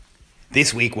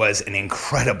This week was an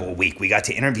incredible week. We got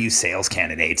to interview sales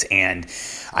candidates, and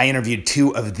I interviewed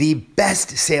two of the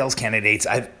best sales candidates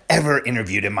I've ever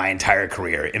interviewed in my entire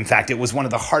career. In fact, it was one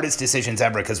of the hardest decisions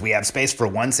ever because we have space for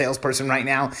one salesperson right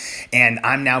now, and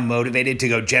I'm now motivated to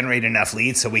go generate enough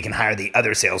leads so we can hire the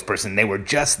other salesperson. They were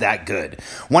just that good.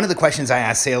 One of the questions I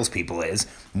ask salespeople is,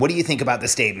 what do you think about the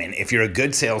statement, if you're a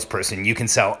good salesperson, you can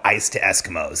sell ice to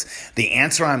Eskimos? The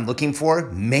answer I'm looking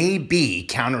for may be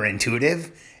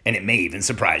counterintuitive, and it may even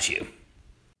surprise you.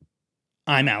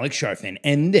 I'm Alex Sharfin,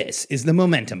 and this is the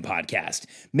Momentum Podcast,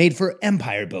 made for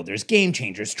empire builders, game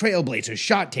changers, trailblazers,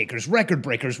 shot takers, record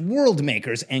breakers, world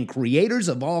makers, and creators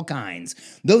of all kinds.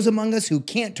 Those among us who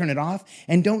can't turn it off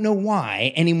and don't know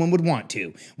why anyone would want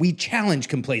to. We challenge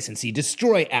complacency,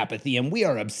 destroy apathy, and we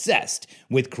are obsessed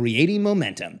with creating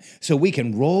momentum so we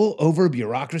can roll over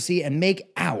bureaucracy and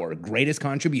make our greatest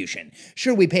contribution.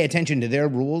 Sure, we pay attention to their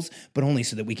rules, but only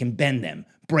so that we can bend them,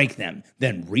 break them,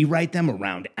 then rewrite them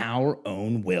around our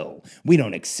own will. We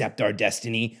don't accept our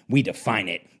destiny, we define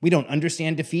it. We don't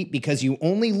understand defeat because you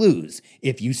only lose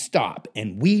if you stop,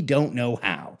 and we don't know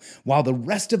how. While the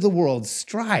rest of the world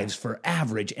strives for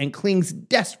average and clings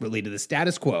desperately to the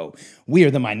status quo, we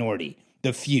are the minority,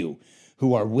 the few,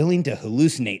 who are willing to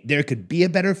hallucinate there could be a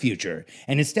better future,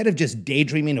 and instead of just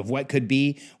daydreaming of what could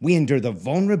be, we endure the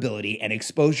vulnerability and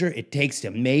exposure it takes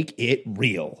to make it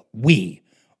real. We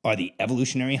are the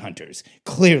evolutionary hunters,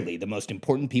 clearly the most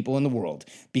important people in the world,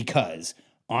 because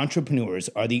entrepreneurs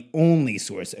are the only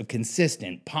source of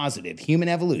consistent, positive human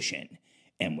evolution,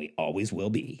 and we always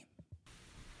will be.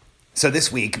 So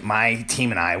this week, my team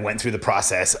and I went through the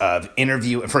process of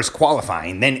first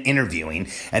qualifying, then interviewing,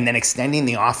 and then extending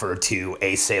the offer to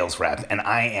a sales rep, and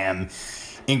I am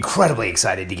incredibly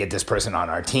excited to get this person on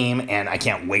our team, and I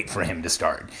can't wait for him to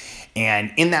start.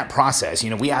 And in that process,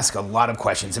 we ask a lot of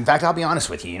questions. In fact, I'll be honest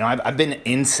with you, I've been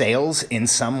in sales in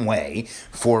some way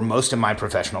for most of my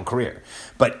professional career.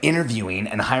 But interviewing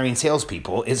and hiring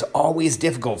salespeople is always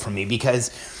difficult for me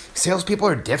because salespeople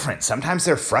are different. Sometimes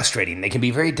they're frustrating. They can be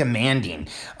very demanding.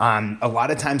 A lot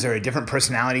of times they're a different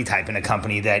personality type in a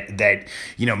company that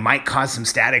might cause some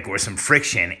static or some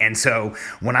friction. And so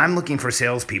when I'm looking for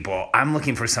salespeople, I'm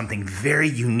looking for something very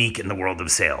unique in the world of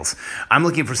sales. I'm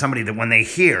looking for somebody that when they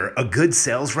hear a good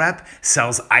sales rep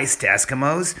sells ice to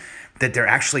Eskimos, that they're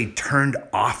actually turned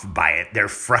off by it. They're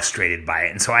frustrated by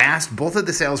it. And so I asked both of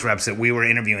the sales reps that we were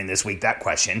interviewing this week that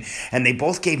question, and they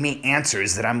both gave me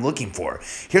answers that I'm looking for.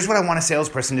 Here's what I want a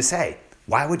salesperson to say.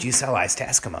 Why would you sell ice to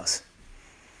Eskimos?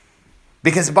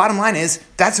 Because the bottom line is,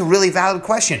 that's a really valid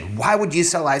question. Why would you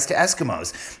sell ice to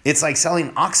Eskimos? It's like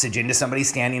selling oxygen to somebody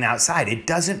standing outside. It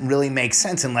doesn't really make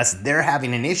sense unless they're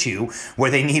having an issue where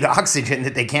they need oxygen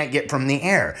that they can't get from the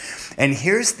air. And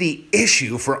here's the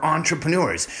issue for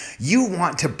entrepreneurs. You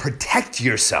want to protect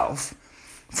yourself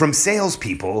from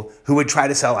salespeople who would try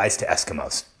to sell ice to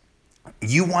Eskimos.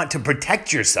 You want to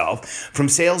protect yourself from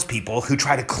salespeople who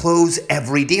try to close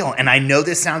every deal. And I know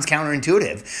this sounds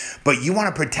counterintuitive, but you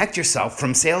want to protect yourself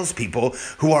from salespeople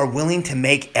who are willing to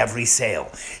make every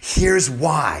sale. Here's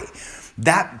why.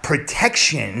 That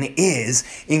protection is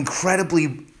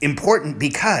incredibly important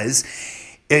because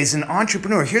as an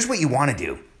entrepreneur, here's what you want to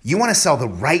do. You want to sell the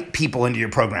right people into your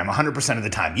program 100% of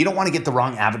the time. You don't want to get the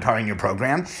wrong avatar in your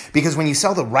program because when you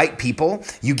sell the right people,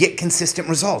 you get consistent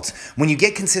results. When you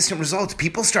get consistent results,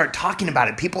 people start talking about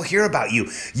it. People hear about you.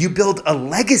 You build a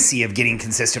legacy of getting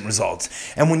consistent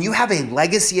results. And when you have a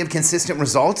legacy of consistent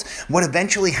results, what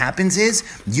eventually happens is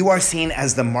you are seen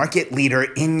as the market leader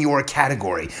in your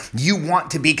category. You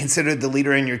want to be considered the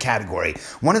leader in your category.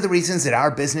 One of the reasons that our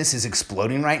business is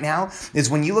exploding right now is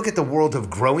when you look at the world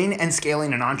of growing and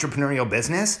scaling an entrepreneurial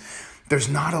business, there's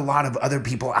not a lot of other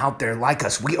people out there like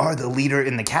us. We are the leader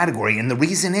in the category. And the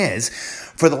reason is,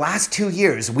 for the last 2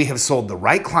 years, we have sold the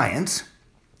right clients.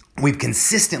 We've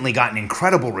consistently gotten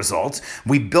incredible results.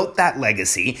 We built that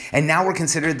legacy, and now we're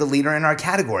considered the leader in our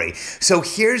category. So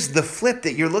here's the flip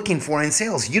that you're looking for in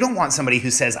sales. You don't want somebody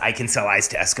who says, I can sell ice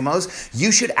to Eskimos.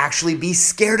 You should actually be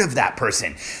scared of that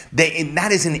person.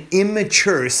 That is an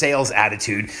immature sales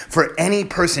attitude for any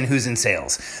person who's in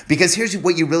sales. Because here's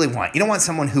what you really want. You don't want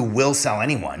someone who will sell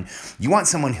anyone. You want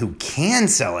someone who can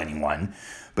sell anyone,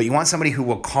 but you want somebody who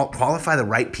will qualify the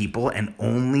right people and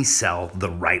only sell the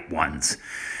right ones.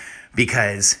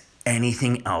 Because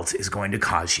anything else is going to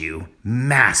cause you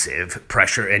massive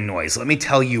pressure and noise. Let me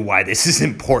tell you why this is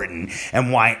important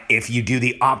and why if you do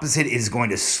the opposite, it is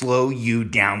going to slow you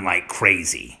down like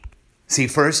crazy. See,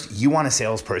 first, you want a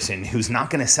salesperson who's not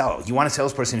going to sell. You want a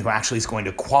salesperson who actually is going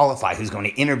to qualify, who's going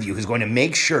to interview, who's going to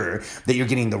make sure that you're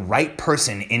getting the right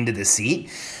person into the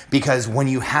seat. Because when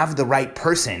you have the right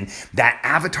person, that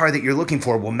avatar that you're looking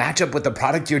for will match up with the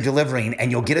product you're delivering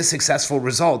and you'll get a successful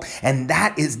result. And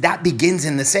that begins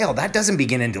in the sale. That doesn't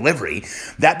begin in delivery.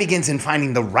 That begins in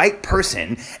finding the right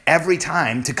person every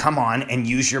time to come on and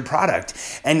use your product.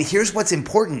 And here's what's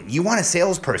important. You want a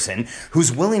salesperson who's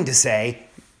willing to say,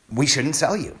 we shouldn't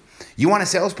sell you. You want a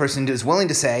salesperson who's willing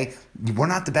to say, we're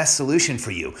not the best solution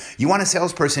for you. You want a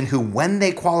salesperson who, when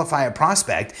they qualify a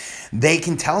prospect, they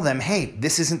can tell them, hey,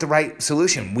 this isn't the right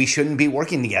solution. We shouldn't be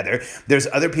working together. There's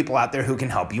other people out there who can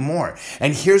help you more.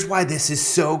 And here's why this is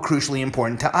so crucially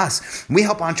important to us. We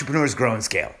help entrepreneurs grow and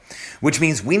scale, which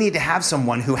means we need to have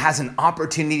someone who has an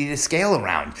opportunity to scale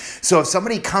around. So if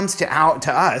somebody comes to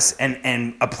us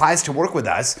and applies to work with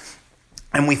us,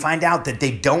 and we find out that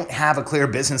they don't have a clear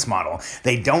business model,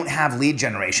 they don't have lead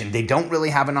generation, they don't really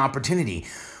have an opportunity,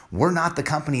 we're not the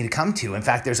company to come to. In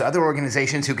fact, there's other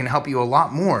organizations who can help you a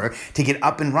lot more to get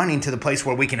up and running to the place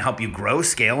where we can help you grow,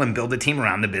 scale, and build a team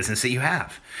around the business that you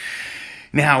have.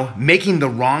 Now, making the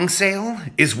wrong sale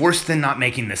is worse than not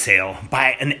making the sale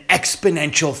by an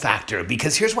exponential factor,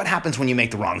 because here's what happens when you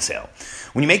make the wrong sale.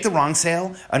 When you make the wrong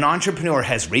sale, an entrepreneur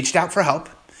has reached out for help.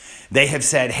 They have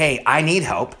said, hey, I need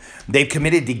help. They've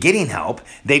committed to getting help.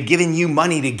 They've given you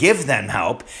money to give them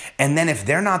help. And then if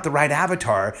they're not the right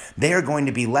avatar, they are going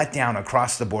to be let down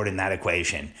across the board in that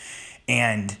equation.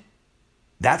 And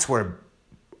that's where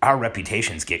our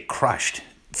reputations get crushed.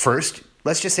 First,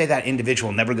 let's just say that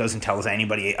individual never goes and tells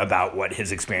anybody about what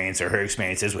his experience or her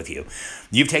experience is with you.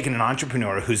 You've taken an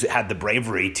entrepreneur who's had the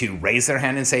bravery to raise their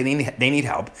hand and say they need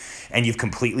help, and you've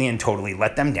completely and totally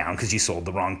let them down because you sold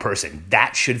the wrong person.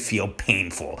 That should feel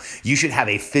painful. You should have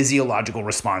a physiological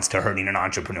response to hurting an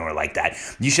entrepreneur like that.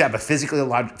 You should have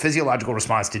a physiological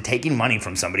response to taking money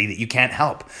from somebody that you can't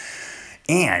help.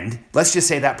 And let's just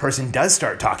say that person does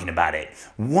start talking about it.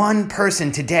 One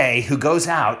person today who goes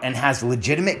out and has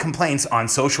legitimate complaints on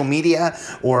social media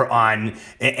or on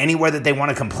anywhere that they want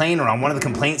to complain or on one of the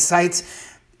complaint sites,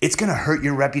 it's going to hurt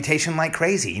your reputation like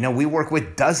crazy. You know, we work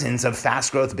with dozens of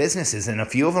fast growth businesses, and a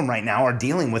few of them right now are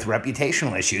dealing with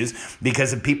reputational issues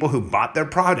because of people who bought their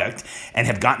product and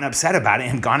have gotten upset about it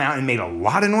and have gone out and made a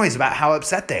lot of noise about how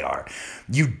upset they are.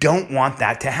 You don't want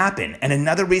that to happen. And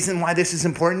another reason why this is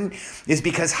important is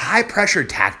because high pressure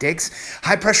tactics,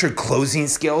 high pressure closing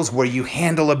skills where you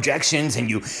handle objections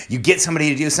and you get somebody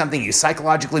to do something, you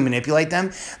psychologically manipulate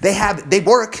them, they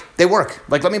work.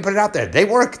 Like, let me put it out there. They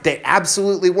work. They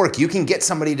absolutely work. You can get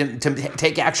somebody to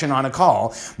take action on a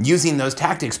call using those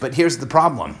tactics. But here's the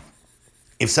problem.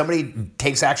 If somebody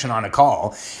takes action on a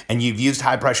call and you've used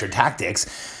high pressure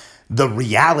tactics, the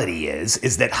reality is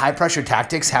that high pressure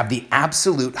tactics have the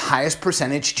absolute highest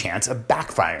percentage chance of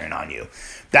backfiring on you.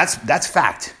 That's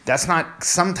fact. That's not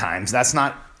sometimes. That's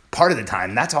not part of the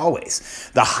time. That's always.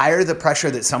 The higher the pressure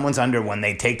that someone's under when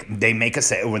they make a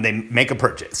sale, when they make a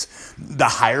purchase, the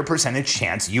higher percentage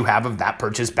chance you have of that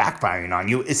purchase backfiring on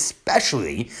you,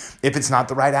 especially if it's not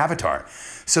the right avatar.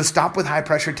 So stop with high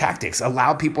pressure tactics.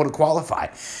 Allow people to qualify.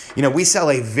 You know, we sell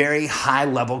a very high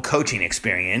level coaching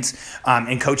experience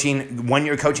and coaching,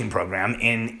 1-year coaching program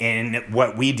in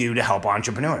what we do to help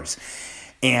entrepreneurs.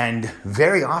 And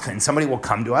very often somebody will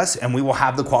come to us and we will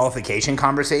have the qualification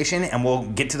conversation and we'll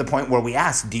get to the point where we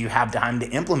ask, do you have time to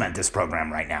implement this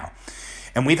program right now?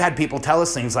 And we've had people tell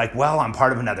us things like, well, I'm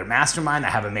part of another mastermind. I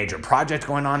have a major project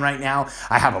going on right now.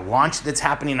 I have a launch that's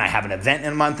happening. I have an event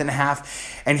in a month and a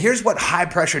half. And here's what high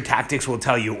pressure tactics will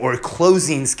tell you, or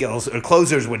closing skills or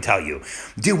closers would tell you.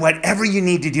 Do whatever you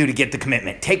need to do to get the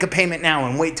commitment. Take a payment now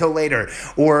and wait till later,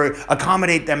 or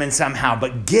accommodate them in somehow,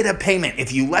 but get a payment.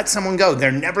 If you let someone go,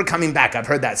 they're never coming back. I've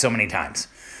heard that so many times.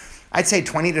 I'd say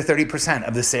 20 to 30%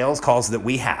 of the sales calls that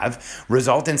we have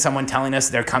result in someone telling us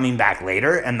they're coming back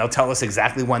later, and they'll tell us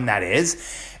exactly when that is.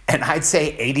 And I'd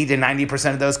say 80 to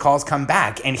 90% of those calls come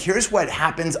back. And here's what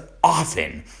happens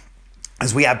often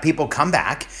is we have people come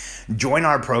back, join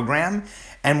our program,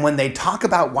 and when they talk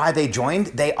about why they joined,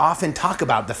 they often talk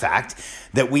about the fact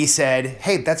that we said,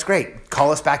 hey, that's great.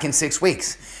 Call us back in 6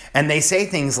 weeks. And they say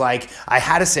things like, I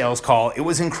had a sales call. It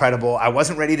was incredible. I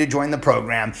wasn't ready to join the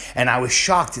program. And I was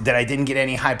shocked that I didn't get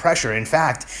any high pressure. In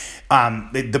fact,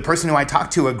 the person who I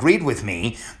talked to agreed with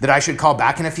me that I should call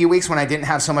back in a few weeks when I didn't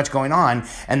have so much going on.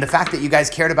 And the fact that you guys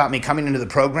cared about me coming into the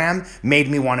program made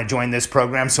me want to join this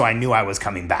program, so I knew I was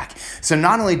coming back. So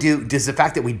not only does the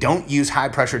fact that we don't use high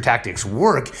pressure tactics work,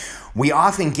 work, we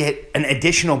often get an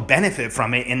additional benefit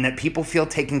from it in that people feel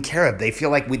taken care of. They feel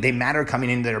like they matter coming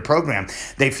into their program.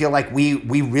 They feel like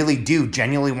we really do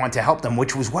genuinely want to help them,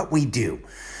 which was what we do.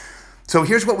 So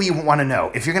here's what we want to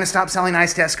know. If you're going to stop selling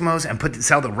ice to Eskimos and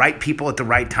sell the right people at the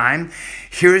right time,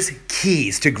 here's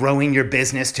keys to growing your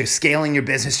business, to scaling your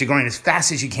business, to growing as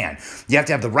fast as you can. You have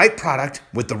to have the right product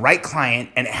with the right client,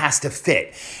 and it has to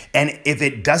fit. And if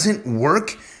it doesn't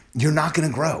work, you're not going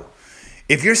to grow.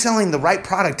 If you're selling the right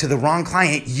product to the wrong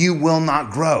client, you will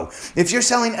not grow. If you're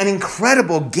selling an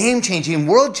incredible, game-changing,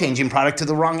 world-changing product to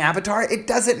the wrong avatar, it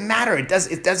doesn't matter. It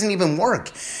doesn't even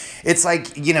work. It's like,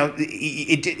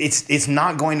 it's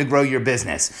not going to grow your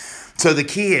business. So the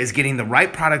key is getting the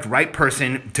right product, right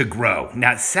person to grow.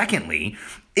 Now, secondly,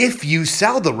 if you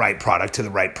sell the right product to the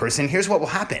right person, here's what will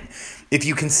happen. If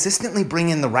you consistently bring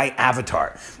in the right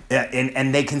avatar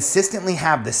and they consistently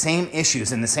have the same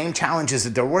issues and the same challenges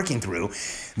that they're working through,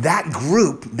 that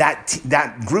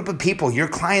group of people, your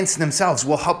clients themselves,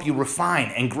 will help you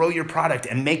refine and grow your product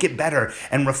and make it better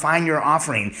and refine your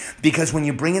offering. Because when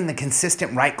you bring in the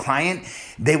consistent right client,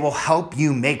 they will help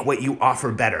you make what you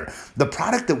offer better. The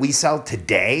product that we sell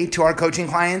today to our coaching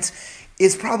clients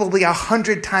is probably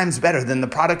 100 times better than the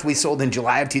product we sold in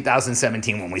July of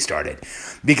 2017 when we started.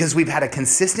 Because we've had a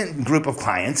consistent group of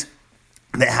clients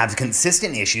that have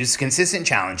consistent issues, consistent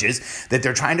challenges that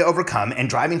they're trying to overcome and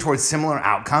driving towards similar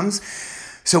outcomes.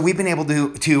 So we've been able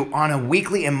to on a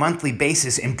weekly and monthly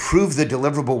basis, improve the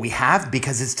deliverable we have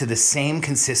because it's to the same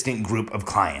consistent group of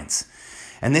clients.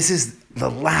 And this is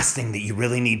the last thing that you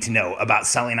really need to know about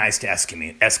selling ice to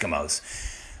Eskimos.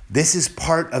 This is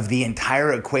part of the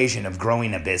entire equation of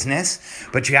growing a business,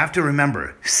 but you have to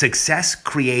remember, success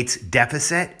creates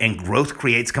deficit and growth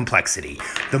creates complexity.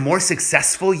 The more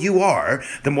successful you are,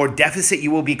 the more deficit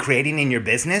you will be creating in your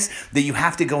business that you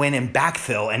have to go in and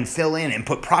backfill and fill in and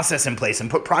put process in place and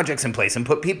put projects in place and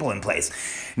put people in place.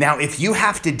 Now, if you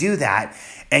have to do that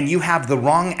and you have the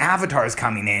wrong avatars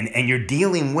coming in and you're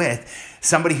dealing with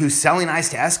somebody who's selling ice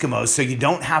to Eskimos, so you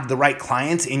don't have the right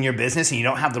clients in your business and you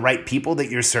don't have the right people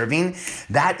that you're serving,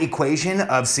 that equation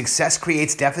of success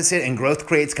creates deficit and growth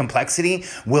creates complexity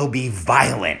will be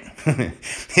violent.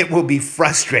 It will be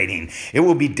frustrating. It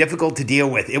will be difficult to deal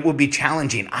with. It will be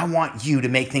challenging. I want you to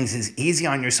make things as easy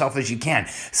on yourself as you can.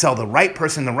 Sell the right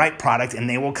person, the right product, and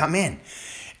they will come in.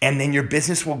 And then your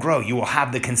business will grow. You will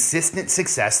have the consistent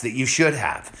success that you should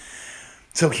have.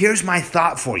 So here's my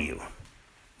thought for you.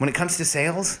 When it comes to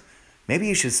sales, maybe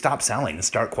you should stop selling and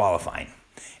start qualifying.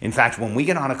 In fact, when we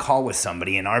get on a call with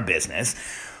somebody in our business,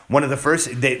 one of the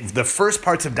first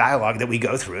parts of dialogue that we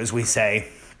go through is we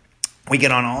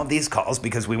get on all of these calls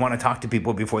because we want to talk to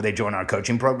people before they join our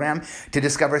coaching program to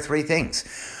discover three things.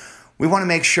 We want to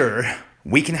make sure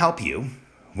we can help you.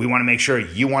 We want to make sure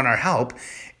you want our help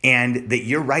and that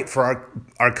you're right for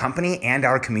our company and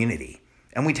our community.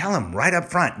 And we tell them right up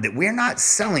front that we're not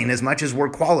selling as much as we're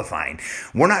qualifying.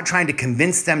 We're not trying to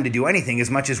convince them to do anything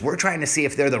as much as we're trying to see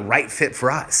if they're the right fit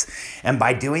for us. And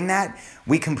by doing that,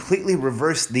 we completely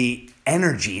reverse the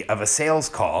energy of a sales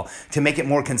call to make it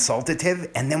more consultative,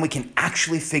 and then we can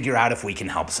actually figure out if we can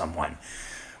help someone.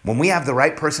 When we have the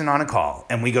right person on a call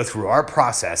and we go through our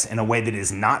process in a way that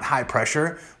is not high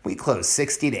pressure, we close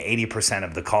 60 to 80%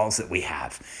 of the calls that we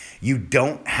have. You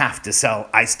don't have to sell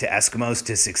ice to Eskimos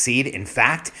to succeed. In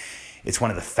fact, it's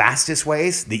one of the fastest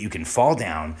ways that you can fall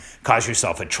down, cause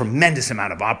yourself a tremendous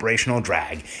amount of operational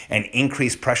drag, and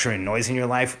increase pressure and noise in your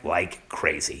life like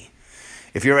crazy.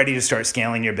 If you're ready to start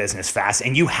scaling your business fast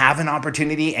and you have an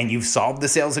opportunity and you've solved the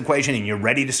sales equation and you're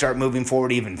ready to start moving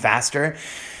forward even faster,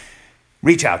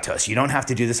 reach out to us. You don't have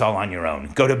to do this all on your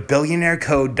own. Go to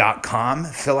billionairecode.com,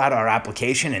 fill out our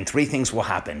application, and three things will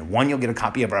happen. One, you'll get a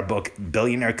copy of our book,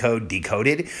 Billionaire Code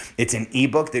Decoded. It's an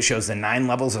ebook that shows the 9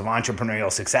 levels of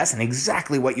entrepreneurial success and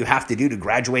exactly what you have to do to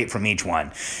graduate from each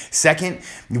one. Second,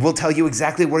 we'll tell you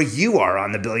exactly where you are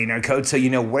on the Billionaire Code so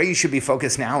you know where you should be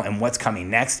focused now and what's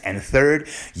coming next. And third,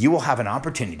 you will have an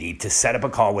opportunity to set up a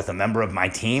call with a member of my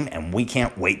team, and we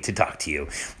can't wait to talk to you.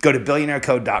 Go to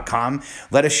billionairecode.com.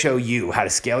 Let us show you how to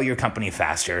scale your company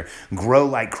faster, grow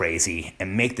like crazy,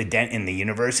 and make the dent in the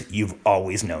universe you've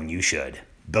always known you should.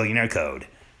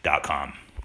 billionairecode.com.